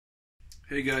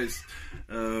Hey guys,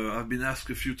 I've been asked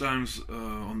a few times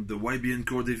on the YBN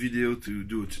Cordae video to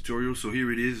do a tutorial, so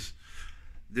here it is.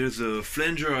 There's a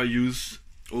flanger I use,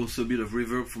 also a bit of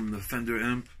reverb from the Fender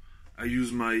amp. I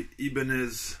use my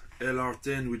Ibanez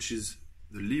LR10, which is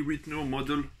the Lee Ritenour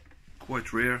model,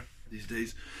 quite rare these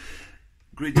days.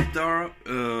 Great guitar.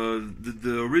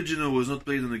 The original was not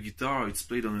played on a guitar, it's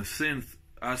played on a synth.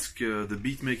 Ask the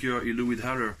beatmaker Louis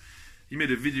Haller. He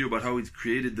made a video about how he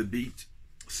created the beat.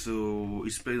 So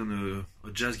he's played on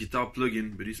a jazz guitar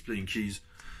plugin, but he's playing keys.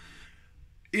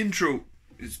 Intro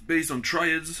is based on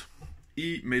triads: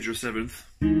 E major 7th,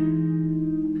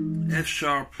 F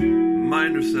sharp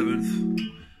minor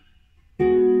 7th,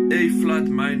 A flat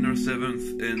minor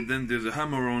 7th, and then there's a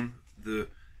hammer on the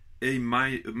A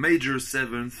major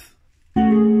 7th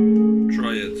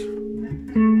triad.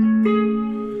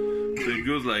 So it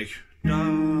goes like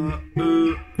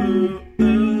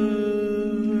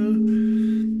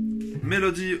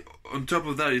melody on top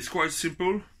of that is quite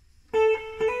simple.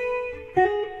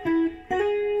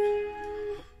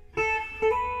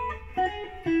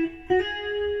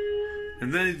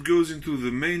 And then it goes into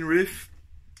the main riff.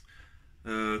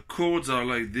 Chords are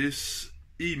like this: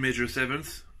 E major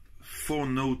 7th,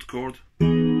 4-note chord.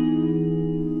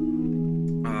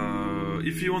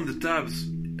 If you want the tabs,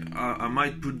 I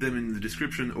might put them in the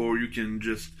description, or you can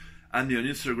just add me on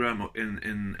Instagram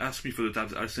and ask me for the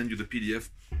tabs. I'll send you the PDF.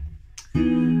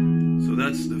 So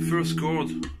that's the first chord,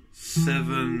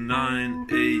 7, 9,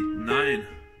 8, 9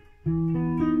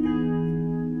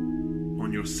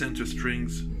 on your center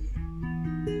strings.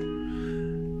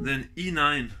 Then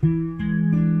E9,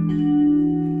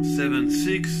 7,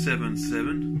 6, 7,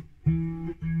 7.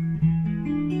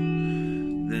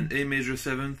 Then A major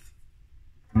 7th,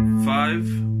 5,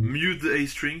 mute the A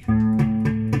string,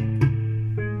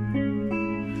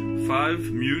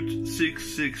 5, mute,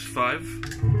 6, 6, 5,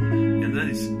 and then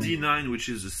it's D9, which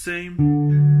is the same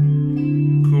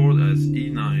chord as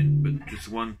E9, but just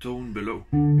one tone below.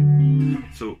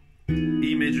 So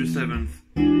E major 7th,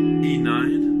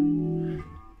 E9,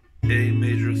 A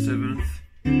major 7th,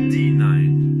 D9,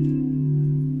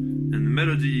 and the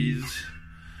melody is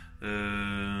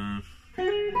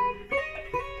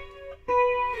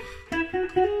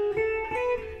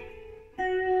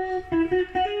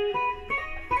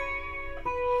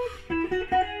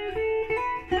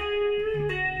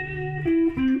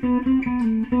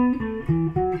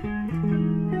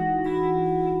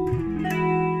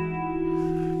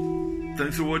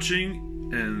Thanks for watching,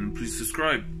 and please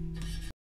subscribe.